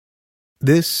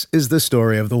This is the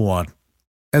story of the one.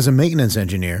 As a maintenance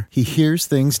engineer, he hears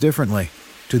things differently.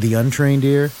 To the untrained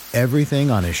ear,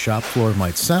 everything on his shop floor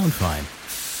might sound fine,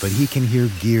 but he can hear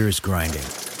gears grinding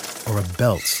or a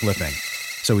belt slipping.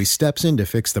 So he steps in to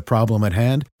fix the problem at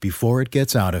hand before it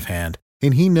gets out of hand.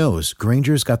 And he knows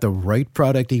Grainger's got the right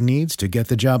product he needs to get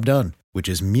the job done, which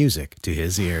is music to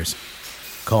his ears.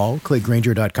 Call, click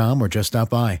Grainger.com, or just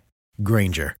stop by.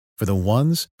 Grainger, for the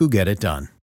ones who get it done.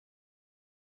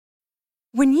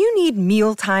 When you need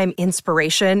mealtime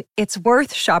inspiration, it's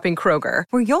worth shopping Kroger,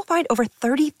 where you'll find over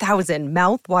 30,000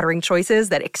 mouth-watering choices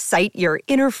that excite your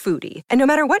inner foodie. And no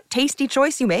matter what tasty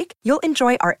choice you make, you'll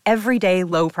enjoy our everyday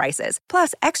low prices,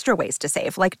 plus extra ways to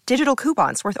save, like digital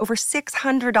coupons worth over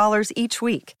 $600 each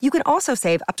week. You can also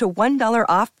save up to $1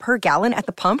 off per gallon at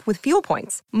the pump with fuel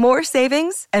points. More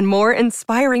savings and more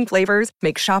inspiring flavors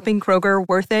make shopping Kroger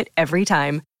worth it every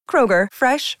time. Kroger,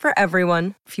 fresh for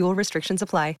everyone. Fuel restrictions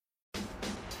apply.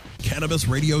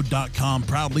 CannabisRadio.com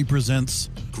proudly presents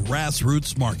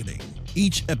Grassroots Marketing.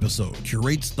 Each episode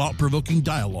curates thought-provoking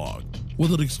dialogue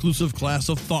with an exclusive class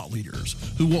of thought leaders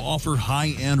who will offer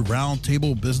high-end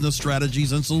roundtable business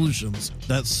strategies and solutions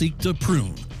that seek to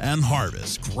prune and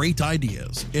harvest great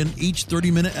ideas in each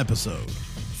 30-minute episode.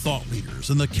 Thought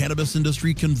leaders in the cannabis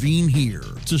industry convene here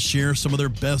to share some of their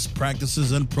best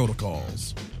practices and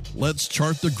protocols. Let's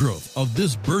chart the growth of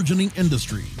this burgeoning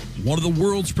industry, one of the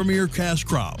world's premier cash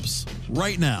crops,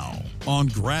 right now on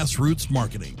Grassroots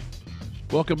Marketing.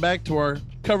 Welcome back to our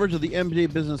coverage of the MJ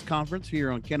Business Conference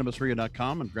here on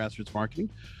CannabisRadio.com and Grassroots Marketing.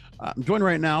 I'm joined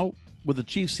right now with the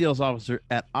Chief Sales Officer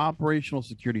at Operational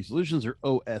Security Solutions, or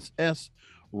OSS,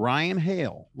 Ryan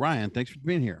Hale. Ryan, thanks for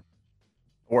being here.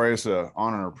 Well, it's an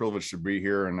honor and a privilege to be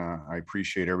here, and I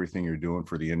appreciate everything you're doing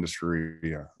for the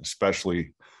industry,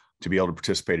 especially to be able to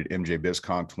participate at MJ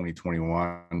BizCon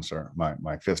 2021. So my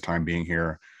fifth time being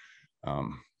here.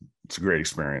 It's a great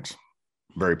experience.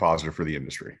 Very positive for the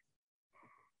industry.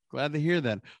 Glad to hear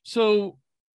that. So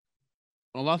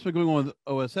a lot's been going on with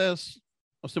OSS,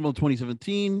 assembled in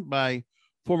 2017 by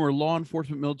former law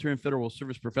enforcement, military, and federal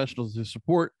service professionals to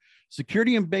support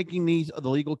security and banking needs of the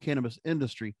legal cannabis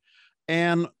industry.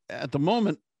 And at the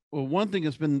moment, well, one thing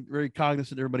that's been very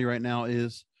cognizant to everybody right now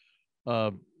is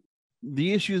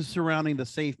the issues surrounding the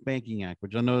Safe Banking Act,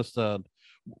 which I noticed we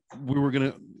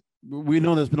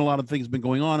know there's been a lot of things been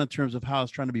going on in terms of how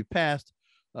it's trying to be passed,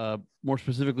 more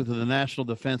specifically to the National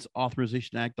Defense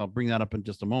Authorization Act. I'll bring that up in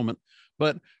just a moment.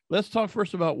 But let's talk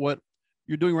first about what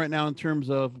you're doing right now in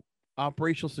terms of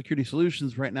operational security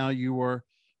solutions. Right now, you are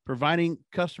providing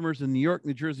customers in New York,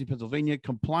 New Jersey, Pennsylvania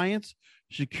compliance,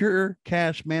 secure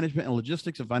cash management and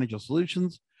logistics of financial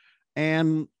solutions.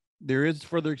 And there is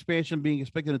further expansion being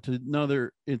expected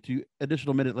into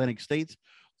additional mid-Atlantic states.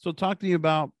 So talk to me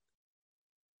about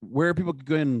where people could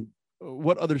go and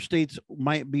what other states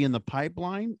might be in the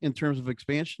pipeline in terms of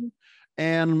expansion,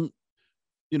 and,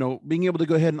 you know, being able to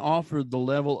go ahead and offer the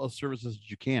level of services that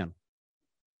you can.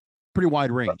 Pretty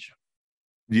wide range.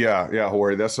 Yeah,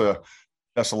 Jorge, that's a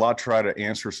lot to try to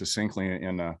answer succinctly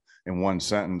in one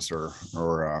sentence or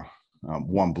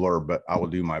one blurb, but I will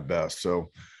do my best. So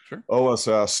sure.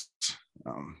 OSS,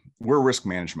 we're a risk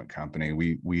management company.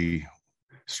 We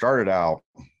started out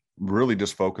really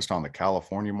just focused on the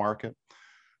California market.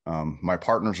 My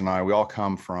partners and I, we all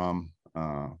come from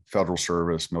federal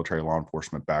service, military law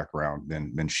enforcement background,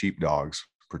 been sheepdogs,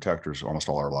 protectors almost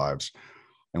all our lives.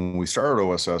 And when we started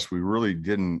OSS, we really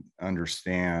didn't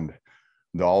understand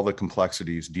all the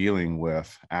complexities dealing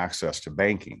with access to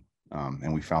banking.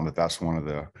 And we found that that's one of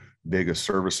the biggest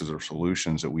services or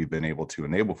solutions that we've been able to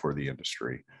enable for the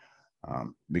industry.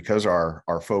 Because our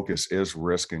focus is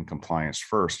risk and compliance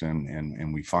first,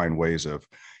 and we find ways of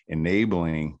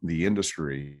enabling the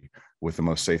industry with the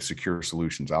most safe, secure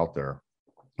solutions out there.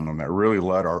 That really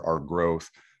led our growth,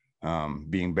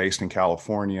 being based in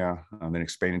California, and then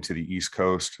expanding to the East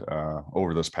Coast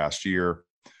over this past year.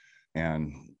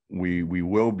 And we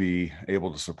will be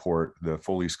able to support the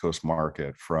full East Coast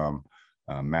market from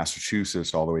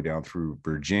Massachusetts all the way down through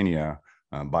Virginia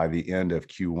by the end of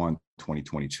Q1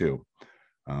 2022.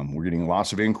 We're getting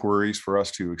lots of inquiries for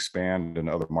us to expand in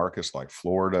other markets like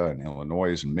Florida and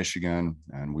Illinois and Michigan,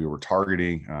 and we were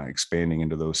targeting expanding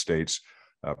into those states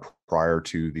prior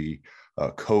to the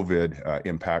COVID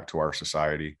impact to our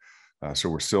society. So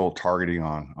we're still targeting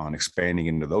on expanding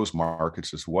into those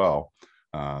markets as well,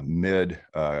 mid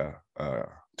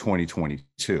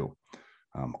 2022.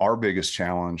 Our biggest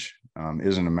challenge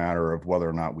isn't a matter of whether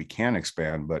or not we can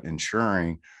expand, but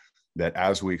ensuring that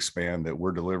as we expand, that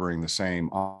we're delivering the same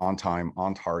on time,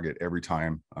 on target, every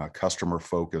time customer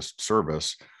focused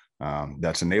service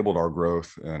that's enabled our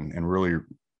growth and really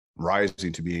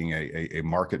rising to being a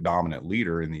market dominant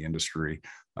leader in the industry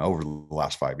over the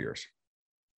last 5 years.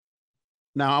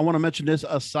 Now, I want to mention this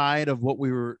aside of what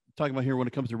we were talking about here when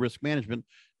it comes to risk management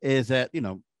is that,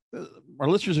 our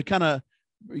listeners are kind of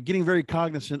getting very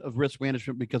cognizant of risk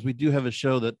management because we do have a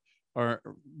show that our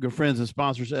good friends and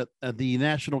sponsors at the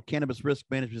National Cannabis Risk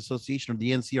Management Association, or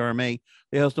the NCRMA,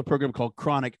 they host a program called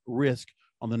Chronic Risk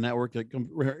on the network that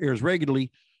airs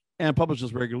regularly and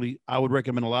publishes regularly. I would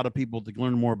recommend a lot of people to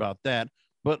learn more about that.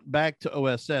 But back to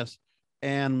OSS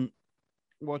and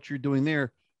what you're doing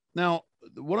there. Now,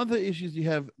 one of the issues you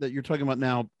have that you're talking about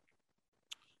now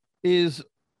is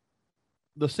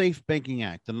the Safe Banking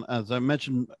Act. And as I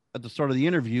mentioned at the start of the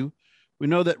interview, we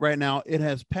know that right now it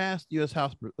has passed the U.S.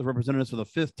 House of Representatives for the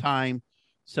 5th time,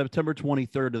 September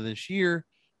 23rd of this year,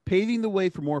 paving the way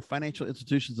for more financial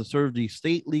institutions to serve the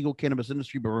state legal cannabis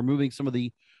industry by removing some of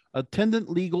the attendant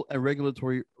legal and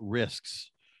regulatory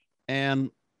risks.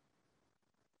 And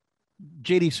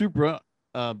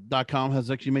JDSupra.com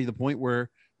has actually made the point where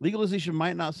legalization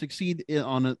might not succeed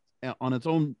on its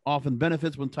own often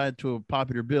benefits when tied to a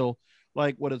popular bill,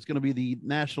 like what it's going to be the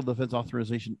National Defense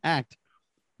Authorization Act.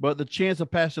 But the chance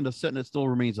of passing the Senate still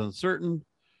remains uncertain.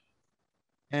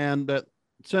 And that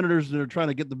senators that are trying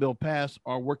to get the bill passed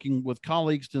are working with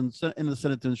colleagues in the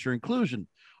Senate to ensure inclusion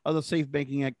of the Safe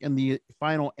Banking Act in the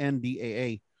final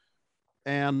NDAA.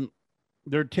 And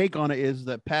their take on it is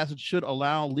that passage should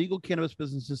allow legal cannabis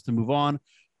businesses to move on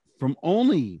from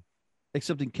only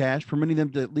accepting cash, permitting them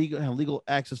to have legal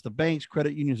access to banks,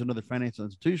 credit unions, and other financial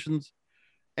institutions.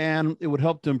 And it would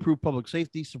help to improve public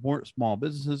safety, support small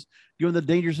businesses, given the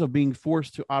dangers of being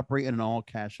forced to operate in an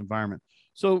all-cash environment.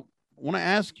 So I want to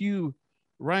ask you,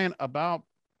 Ryan, about,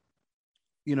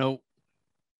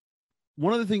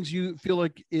 one of the things you feel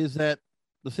like is that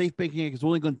the Safe Banking Act is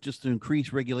only going to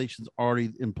increase regulations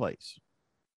already in place.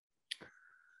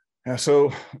 Yeah,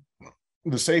 so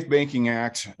the Safe Banking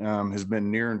Act has been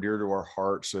near and dear to our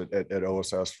hearts at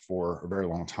OSS for a very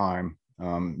long time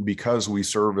because we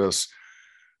service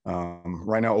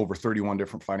right now over 31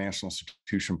 different financial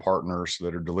institution partners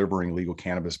that are delivering legal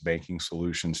cannabis banking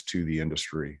solutions to the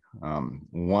industry.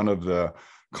 One of the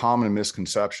common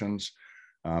misconceptions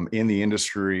in the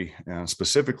industry, and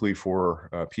specifically for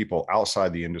people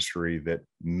outside the industry that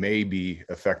may be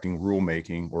affecting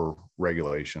rulemaking or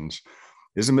regulations,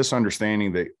 is a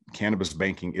misunderstanding that cannabis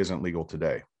banking isn't legal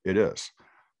today. It is.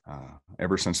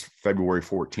 Ever since February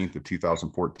 14th of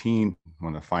 2014,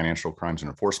 when the Financial Crimes and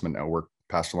Enforcement Network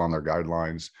passed along their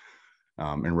guidelines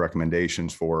and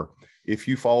recommendations for, if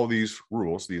you follow these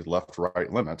rules, these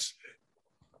left-right limits,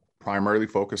 primarily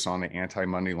focus on the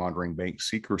Anti-Money Laundering Bank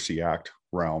Secrecy Act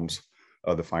realms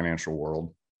of the financial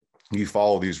world. You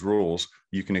follow these rules,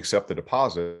 you can accept the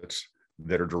deposits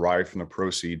that are derived from the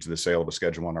proceeds of the sale of a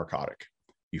Schedule I narcotic.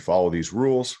 You follow these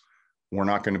rules, we're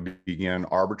not going to begin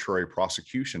arbitrary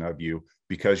prosecution of you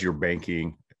because you're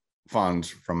banking funds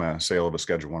from a sale of a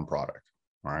Schedule I product.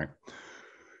 All right.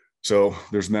 So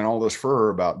there's been all this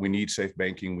furor about we need safe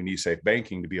banking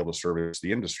to be able to service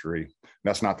the industry.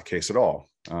 That's not the case at all.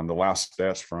 The last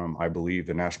stats from, I believe,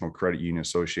 the National Credit Union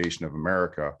Association of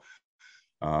America,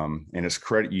 and it's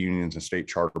credit unions and state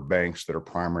charter banks that are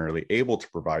primarily able to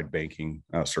provide banking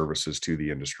services to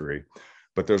the industry.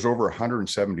 But there's over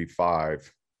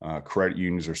 175 credit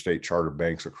unions or state charter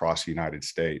banks across the United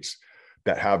States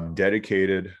that have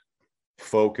dedicated,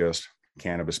 focused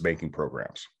cannabis banking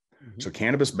programs. Mm-hmm. So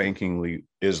cannabis banking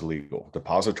is legal.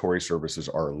 Depository services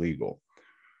are illegal.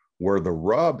 Where the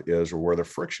rub is, or where the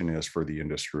friction is for the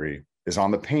industry, is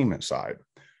on the payment side.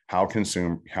 How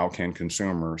can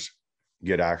consumers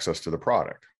get access to the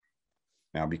product?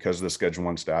 Now, because of the Schedule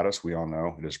I status, we all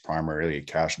know it is primarily a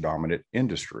cash dominant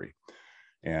industry.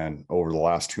 And over the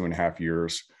last 2.5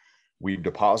 years, we've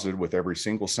deposited with every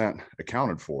single cent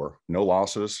accounted for, no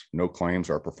losses, no claims,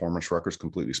 our performance record's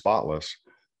completely spotless,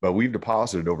 but we've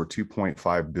deposited over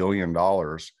 $2.5 billion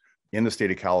in the state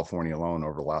of California alone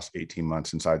over the last 18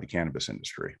 months inside the cannabis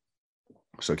industry.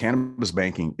 So cannabis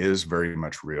banking is very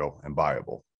much real and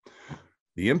viable.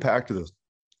 The impact of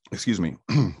the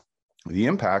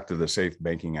Safe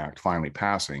Banking Act finally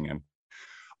passing, and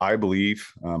I believe,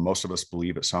 most of us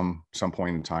believe at some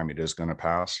point in time it is going to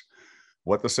pass.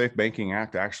 What the Safe Banking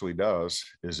Act actually does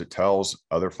is it tells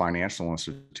other financial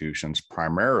institutions,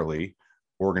 primarily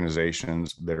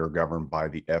organizations that are governed by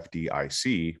the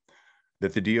FDIC,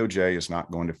 that the DOJ is not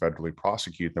going to federally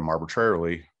prosecute them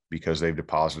arbitrarily because they've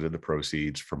deposited the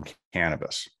proceeds from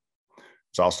cannabis.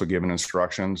 It's also given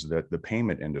instructions that the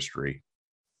payment industry,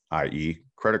 i.e.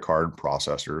 credit card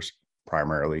processors,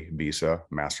 primarily Visa,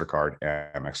 MasterCard,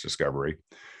 Amex Discovery,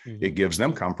 it gives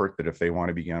them comfort that if they want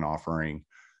to begin offering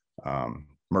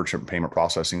merchant payment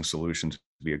processing solutions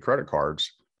via credit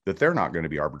cards, that they're not going to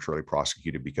be arbitrarily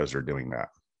prosecuted because they're doing that.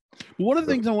 One of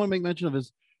the things I want to make mention of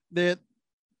is that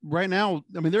right now,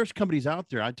 I mean, there's companies out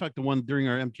there. I talked to one during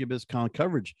our MTBizCon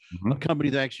coverage, a company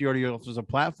that actually already offers a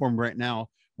platform right now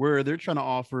where they're trying to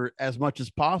offer as much as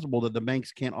possible that the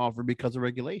banks can't offer because of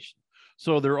regulation.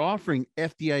 So they're offering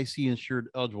FDIC insured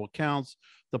eligible accounts,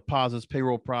 deposits,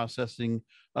 payroll processing,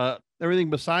 everything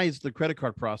besides the credit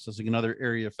card processing and other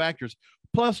area factors.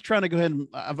 Plus, trying to go ahead and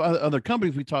other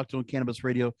companies we talked to on Cannabis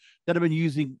Radio that have been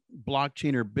using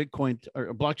blockchain or Bitcoin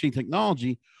or blockchain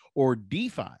technology or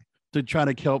DeFi to try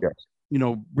to help,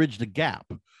 bridge the gap.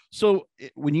 So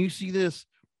when you see this,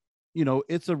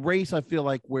 it's a race, I feel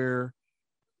like, where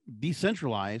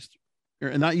decentralized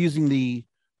and not using the,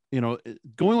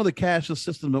 going with a cashless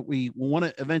system that we want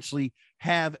to eventually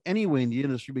have anyway in the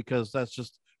industry, because that's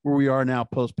just where we are now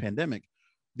post-pandemic.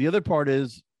 The other part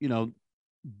is,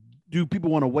 do people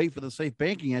want to wait for the Safe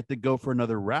Banking Act to go for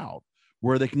another route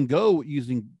where they can go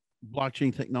using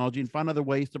blockchain technology and find other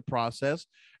ways to process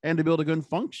and to be able to go and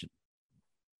function?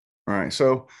 All right.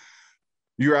 So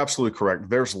you're absolutely correct.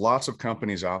 There's lots of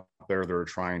companies out there that are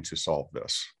trying to solve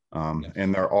this.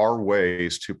 And there are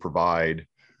ways to provide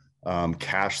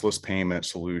cashless payment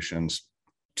solutions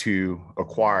to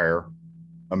acquire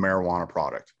a marijuana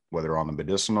product, whether on the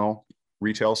medicinal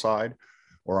retail side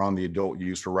or on the adult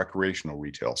use or recreational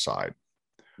retail side.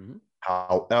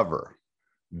 However,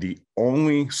 the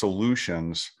only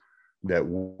solutions that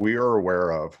we are aware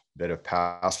of that have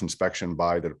passed inspection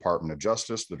by the Department of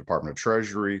Justice, the Department of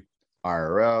Treasury,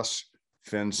 IRS,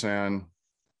 FinCEN,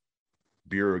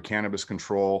 Bureau of Cannabis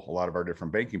Control, a lot of our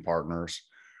different banking partners,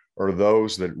 are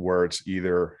those that where it's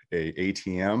either a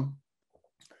ATM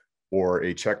or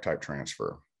a check type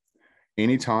transfer.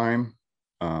 Anytime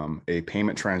a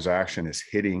payment transaction is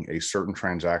hitting a certain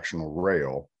transactional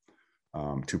rail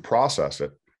to process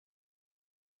it,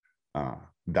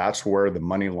 that's where the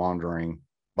money laundering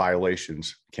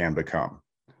violations can become.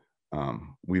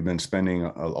 We've been spending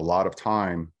a lot of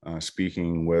time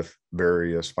speaking with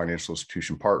various financial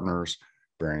institution partners,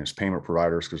 various payment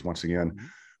providers, because once again,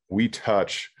 we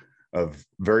touch a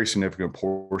very significant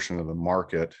portion of the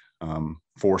market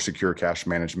for secure cash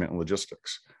management and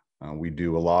logistics. We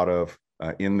do a lot of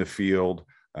in the field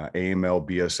AML,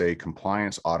 BSA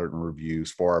compliance audit and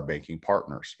reviews for our banking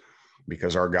partners,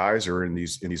 because our guys are in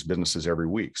these businesses every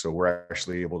week. So we're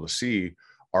actually able to see,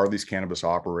 are these cannabis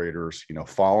operators,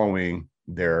 following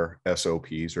their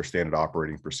SOPs or standard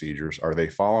operating procedures? Are they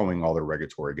following all their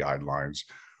regulatory guidelines?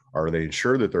 Are they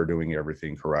ensured that they're doing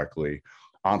everything correctly,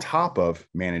 on top of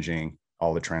managing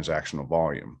all the transactional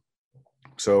volume?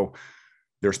 So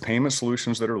there's payment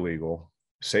solutions that are legal.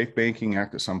 Safe Banking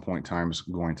Act at some point in time is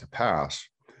going to pass,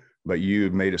 but you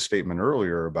made a statement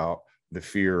earlier about the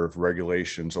fear of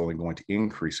regulations only going to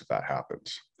increase if that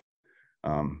happens.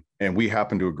 And we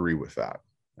happen to agree with that.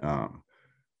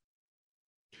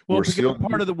 Well,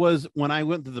 part of it was when I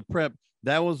went to the prep,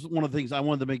 that was one of the things I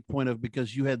wanted to make point of,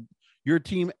 because you had your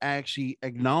team actually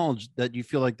acknowledged that you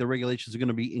feel like the regulations are going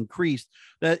to be increased,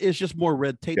 that it's just more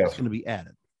red tape that's going to be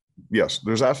added. Yes,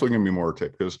 there's absolutely going to be more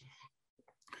tape, because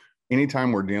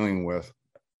anytime we're dealing with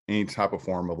any type of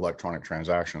form of electronic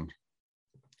transaction,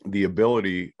 the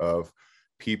ability of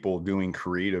people doing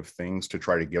creative things to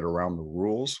try to get around the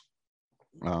rules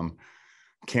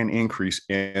can increase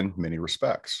in many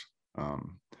respects.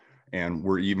 And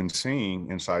we're even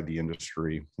seeing inside the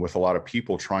industry with a lot of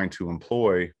people trying to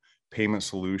employ payment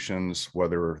solutions,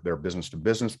 whether they're business to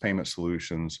business payment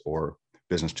solutions or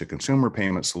business to consumer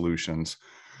payment solutions,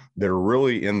 that are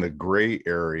really in the gray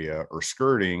area or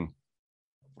skirting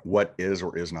what is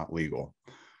or is not legal.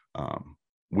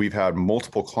 We've had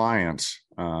multiple clients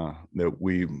that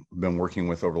we've been working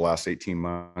with over the last 18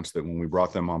 months that when we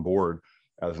brought them on board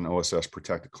as an OSS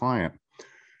protected client,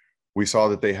 we saw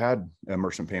that they had a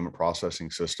merchant payment processing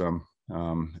system.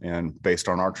 And based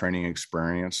on our training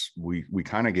experience, we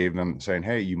kind of gave them saying,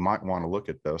 hey, you might want to look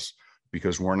at this,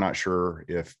 because we're not sure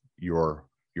if your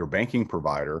banking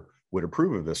provider would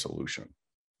approve of this solution.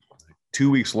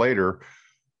 2 weeks later,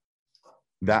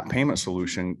 that payment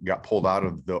solution got pulled out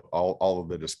of all of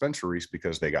the dispensaries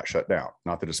because they got shut down.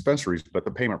 Not the dispensaries, but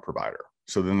the payment provider.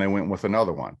 So then they went with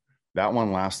another one. That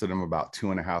one lasted them about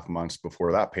 2.5 months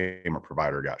before that payment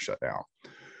provider got shut down.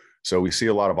 So we see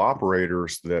a lot of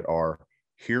operators that are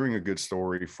hearing a good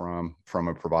story from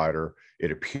a provider.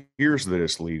 It appears that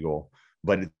it's legal,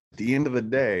 but at the end of the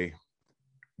day,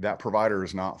 that provider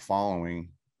is not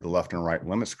following the left and right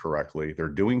limits correctly. They're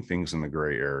doing things in the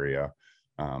gray area.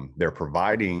 They're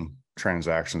providing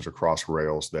transactions across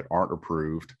rails that aren't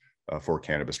approved for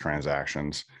cannabis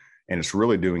transactions. and it's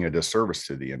really doing a disservice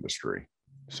to the industry.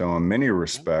 So in many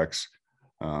respects,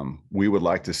 we would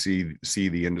like to see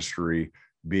the industry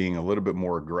being a little bit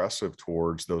more aggressive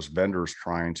towards those vendors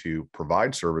trying to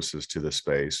provide services to the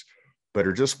space, but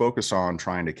are just focused on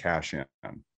trying to cash in.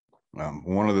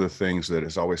 One of the things that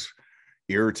has always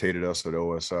irritated us at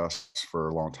OSS for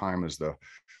a long time is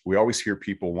we always hear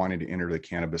people wanting to enter the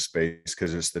cannabis space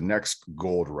because it's the next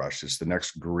gold rush, it's the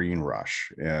next green rush.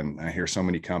 And I hear so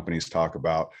many companies talk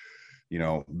about,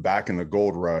 back in the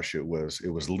gold rush, it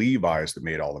was Levi's that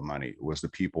made all the money. It was the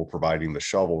people providing the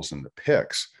shovels and the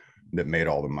picks that made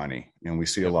all the money. And we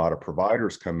see a lot of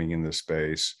providers coming in this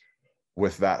space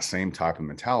with that same type of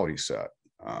mentality set.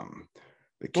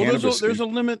 There's a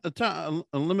limit.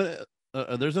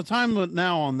 There's a time limit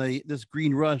now on this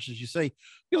green rush, as you say.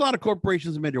 A lot of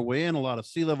corporations have made their way in. A lot of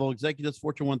C-level executives,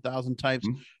 Fortune 1000 types,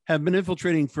 have been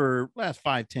infiltrating for last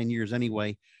 5-10 years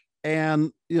anyway.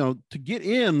 And to get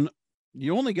in,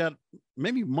 you only got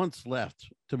maybe months left,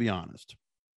 to be honest.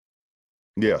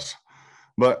 Yes,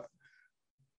 but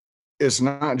it's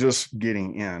not just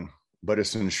getting in, but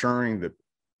it's ensuring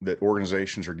that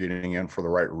organizations are getting in for the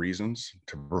right reasons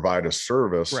to provide a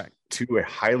service to a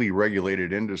highly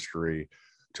regulated industry,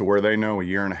 to where they know a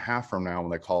year and a half from now,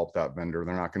 when they call up that vendor,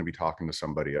 they're not going to be talking to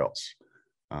somebody else.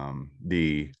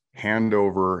 The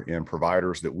handover and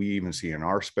providers that we even see in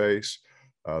our space,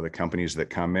 the companies that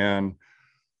come in,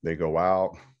 they go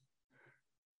out.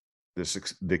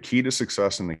 The key to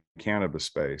success in the cannabis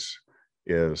space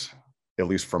is, at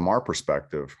least from our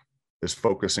perspective, is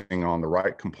focusing on the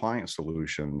right compliance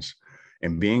solutions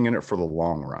and being in it for the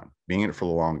long run, being in it for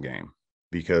the long game,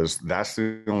 because that's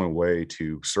the only way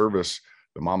to service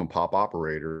the mom and pop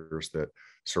operators that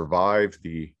survive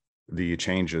the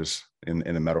changes in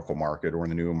the medical market or in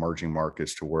the new emerging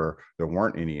markets, to where there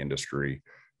weren't any industry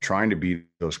trying to be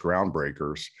those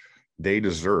groundbreakers. The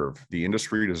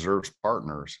industry deserves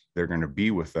partners. They're going to be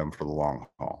with them for the long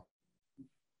haul.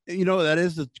 That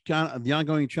is the kind of the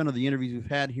ongoing trend of the interviews we've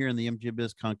had here in the MJ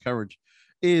BizCon coverage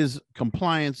is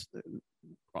compliance.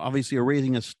 Obviously,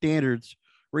 raising of standards,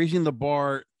 raising the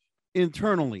bar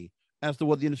internally as to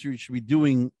what the industry should be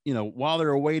doing, while they're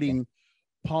awaiting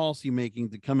policy making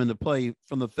to come into play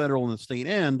from the federal and the state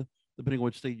end, depending on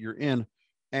which state you're in,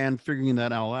 and figuring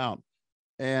that all out.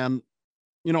 And,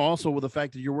 also with the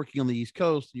fact that you're working on the East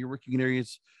Coast, you're working in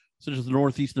areas such as the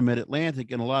Northeast and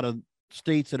Mid-Atlantic, and a lot of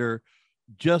states that are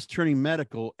just turning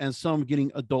medical and some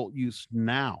getting adult use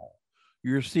now.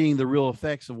 You're seeing the real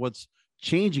effects of what's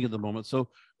changing at the moment. So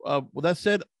with that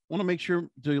said, I want to make sure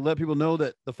to let people know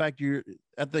that the fact you're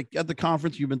at the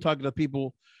conference, you've been talking to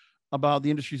people about the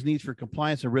industry's needs for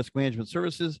compliance and risk management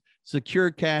services,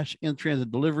 secure cash in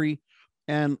transit delivery,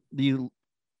 and the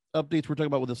updates we're talking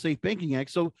about with the Safe Banking Act.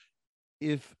 So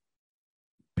if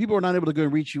people are not able to go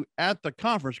and reach you at the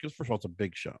conference, because first of all, it's a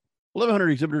big show,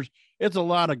 1,100 exhibitors, it's a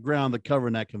lot of ground to cover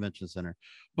in that convention center.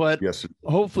 But yes,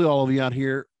 hopefully all of you out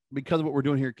here, because of what we're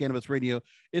doing here at Cannabis Radio,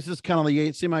 it's just kind of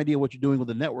the same idea what you're doing with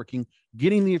the networking,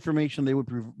 getting the information they would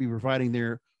be providing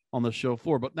there on the show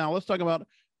floor. But now let's talk about,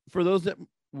 for those that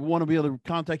want to be able to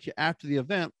contact you after the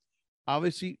event,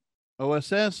 obviously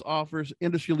OSS offers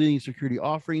industry-leading security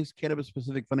offerings,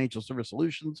 cannabis-specific financial service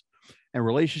solutions, and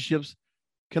relationships,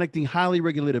 connecting highly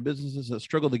regulated businesses that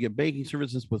struggle to get banking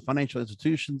services with financial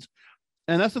institutions.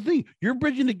 And that's the thing. You're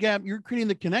bridging the gap. You're creating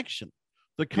the connection,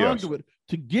 the conduit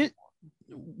to get,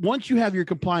 once you have your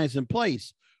compliance in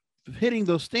place, hitting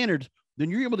those standards, then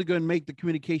you're able to go and make the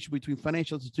communication between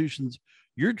financial institutions.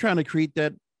 You're trying to create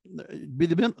that, be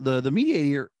the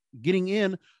mediator getting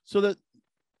in so that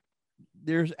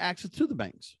there's access to the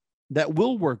banks that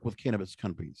will work with cannabis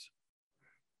companies.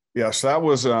 Yes, that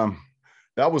was a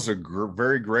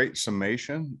very great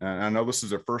summation. And I know this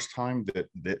is the first time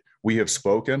that we have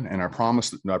spoken, and I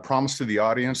promised to the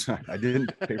audience, I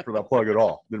didn't pay for that plug at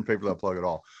all.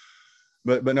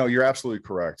 But no, you're absolutely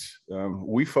correct.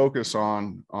 We focus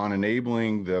on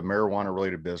enabling the marijuana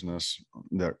related business,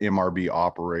 the MRB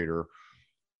operator,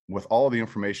 with all the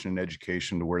information and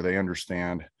education to where they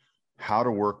understand how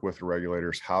to work with the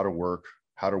regulators, how to work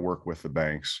with the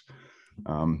banks.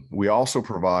 We also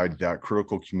provide that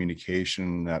critical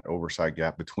communication, that oversight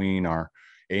gap between our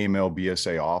AML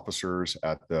BSA officers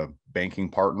at the banking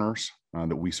partners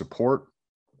that we support,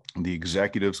 the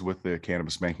executives with the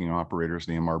cannabis banking operators,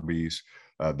 the MRBs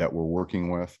that we're working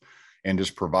with, and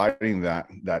just providing that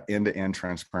end-to-end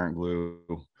transparent glue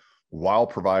while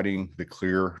providing the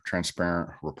clear, transparent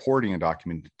reporting and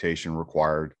documentation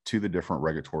required to the different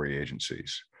regulatory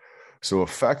agencies. So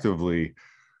effectively,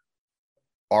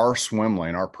 our swim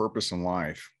lane, our purpose in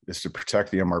life is to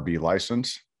protect the MRB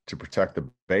license, to protect the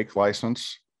bank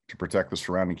license, to protect the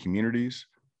surrounding communities.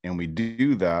 And we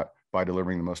do that by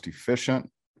delivering the most efficient,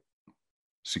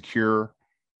 secure,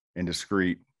 and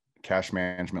discreet cash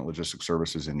management logistics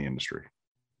services in the industry.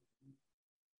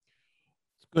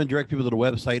 Let's go and direct people to the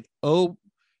website,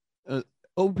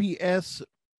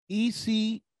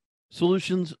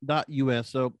 opsecsolutions.us.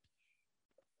 So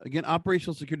again,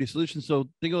 operational security solutions. So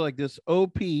think of it like this: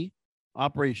 OP,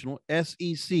 operational,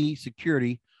 SEC,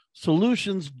 security,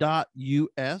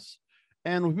 solutions.us.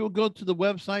 And when people go to the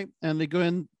website and they go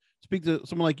ahead and speak to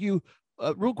someone like you,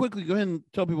 real quickly, go ahead and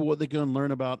tell people what they go and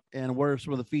learn about and what are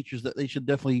some of the features that you could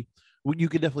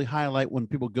definitely highlight when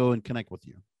people go and connect with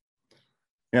you.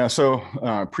 Yeah, so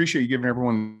appreciate you giving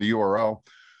everyone the URL.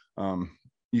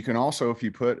 You can also, if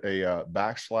you put a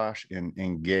 / in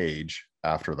engage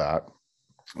after that,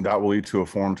 that will lead to a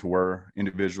form to where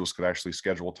individuals could actually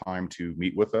schedule time to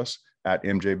meet with us at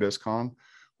MJBizCon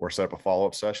or set up a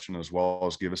follow-up session, as well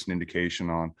as give us an indication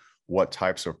on what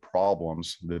types of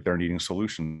problems that they're needing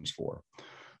solutions for.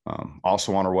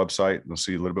 Also on our website, you'll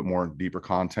see a little bit more deeper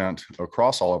content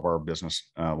across all of our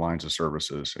business lines of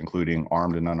services, including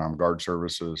armed and unarmed guard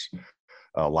services,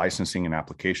 licensing and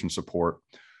application support,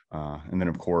 and then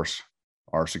of course,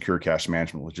 our secure cash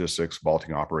management, logistics,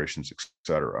 vaulting operations, et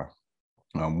cetera.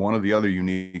 One of the other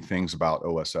unique things about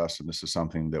OSS, and this is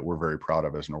something that we're very proud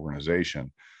of as an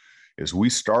organization, is we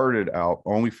started out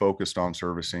only focused on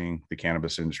servicing the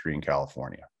cannabis industry in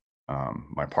California.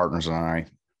 My partners and I,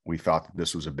 we thought that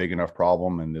this was a big enough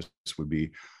problem and this would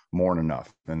be more than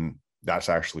enough. And that's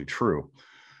actually true.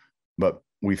 But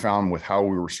we found with how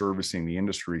we were servicing the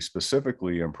industry,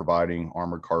 specifically in providing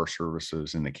armored car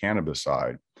services in the cannabis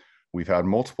side, we've had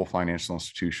multiple financial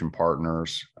institution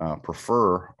partners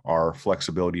prefer our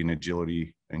flexibility and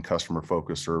agility and customer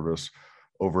focused service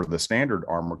over the standard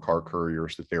armored car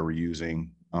couriers that they were using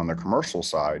on the commercial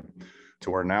side, to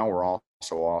where now we're also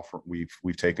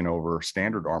we've taken over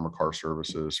standard armored car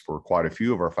services for quite a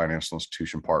few of our financial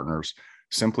institution partners,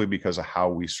 simply because of how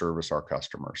we service our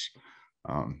customers.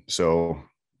 So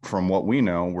from what we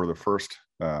know, we're the first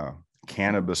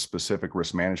cannabis specific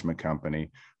risk management company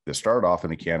that started off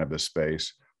in the cannabis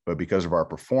space, but because of our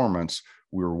performance,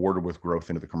 we were rewarded with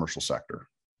growth into the commercial sector.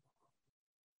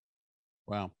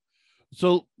 Wow.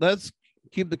 So let's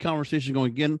keep the conversation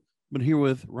going. Again, I'm here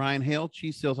with Ryan Hale,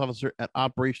 Chief Sales Officer at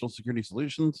Operational Security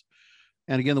Solutions.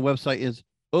 And again, the website is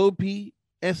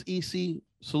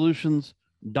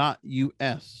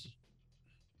opsecsolutions.us.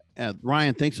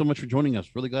 Ryan, thanks so much for joining us.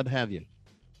 Really glad to have you.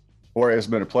 Jorge, it's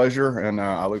been a pleasure, and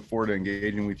I look forward to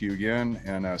engaging with you again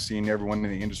and seeing everyone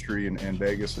in the industry in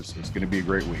Vegas. It's going to be a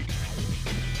great week.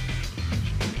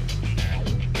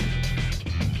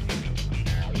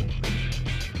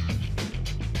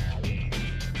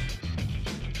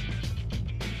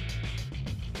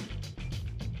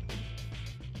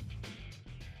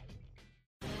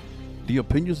 The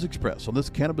opinions expressed on this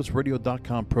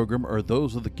CannabisRadio.com program are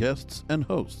those of the guests and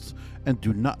hosts and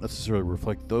do not necessarily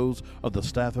reflect those of the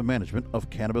staff and management of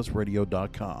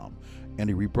CannabisRadio.com.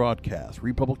 Any rebroadcast,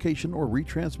 republication, or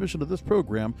retransmission of this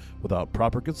program without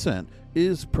proper consent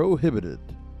is prohibited.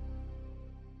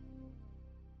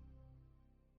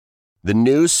 The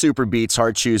new Super Beats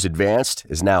Heart Chews Advanced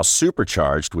is now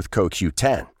supercharged with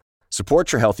CoQ10.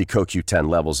 Support your healthy CoQ10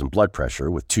 levels and blood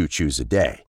pressure with 2 chews a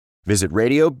day. Visit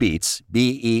RadioBeats,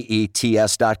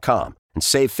 BEETS.com and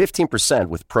save 15%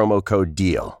 with promo code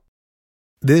DEAL.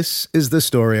 This is the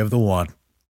story of the one.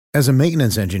 As a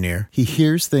maintenance engineer, he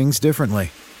hears things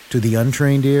differently. To the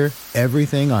untrained ear,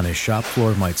 everything on his shop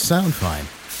floor might sound fine,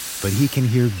 but he can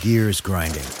hear gears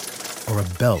grinding or a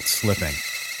belt slipping.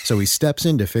 So he steps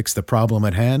in to fix the problem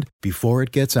at hand before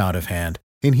it gets out of hand.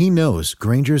 And he knows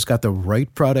Grainger's got the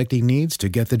right product he needs to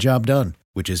get the job done,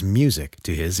 which is music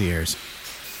to his ears.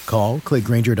 Call, click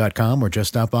Grainger.com, or just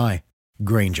stop by.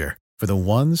 Grainger, for the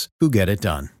ones who get it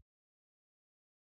done.